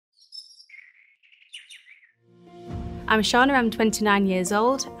I'm Shauna, I'm 29 years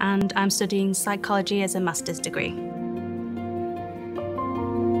old and I'm studying psychology as a master's degree.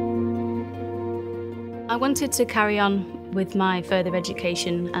 I wanted to carry on with my further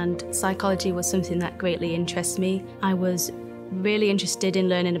education, and psychology was something that greatly interests me. I was really interested in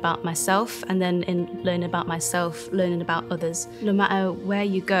learning about myself, and then in learning about myself, learning about others. No matter where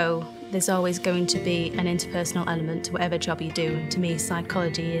you go, there's always going to be an interpersonal element to whatever job you do. To me,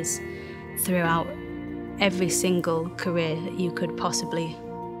 psychology is throughout every single career that you could possibly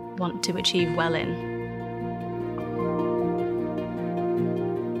want to achieve well in.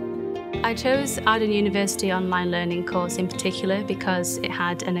 I chose Arden University online learning course in particular because it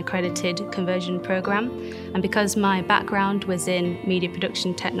had an accredited conversion program, and because my background was in media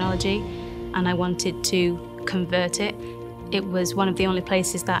production technology and I wanted to convert it, it was one of the only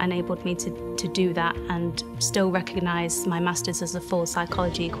places that enabled me to do that and still recognise my master's as a full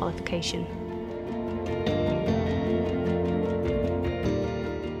psychology qualification.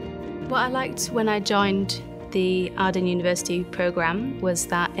 What I liked when I joined the Arden University programme was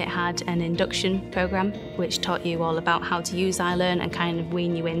that it had an induction programme which taught you all about how to use iLearn and kind of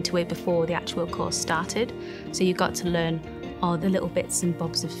wean you into it before the actual course started. So you got to learn all the little bits and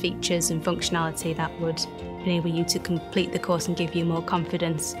bobs of features and functionality that would enable you to complete the course and give you more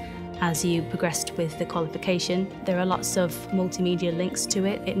confidence as you progressed with the qualification. There are lots of multimedia links to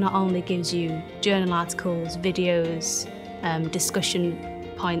it. It not only gives you journal articles, videos, discussion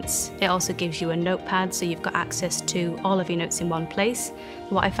points, it also gives you a notepad, so you've got access to all of your notes in one place.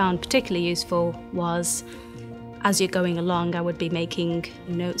 What I found particularly useful was, as you're going along, I would be making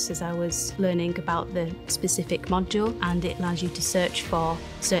notes as I was learning about the specific module, and it allows you to search for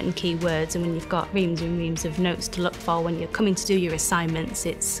certain keywords, and when you've got reams and reams of notes to look for when you're coming to do your assignments,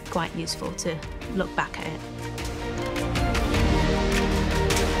 it's quite useful to look back at it.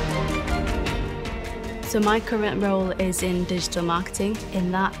 So my current role is in digital marketing.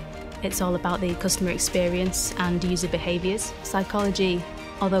 In that, it's all about the customer experience and user behaviours. Psychology,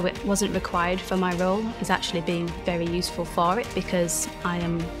 although it wasn't required for my role, is actually being very useful for it because I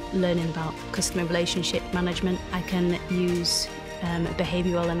am learning about customer relationship management. I can use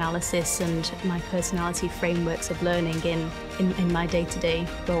behavioural analysis and my personality frameworks of learning in my day-to-day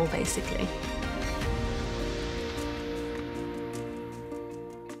role, basically.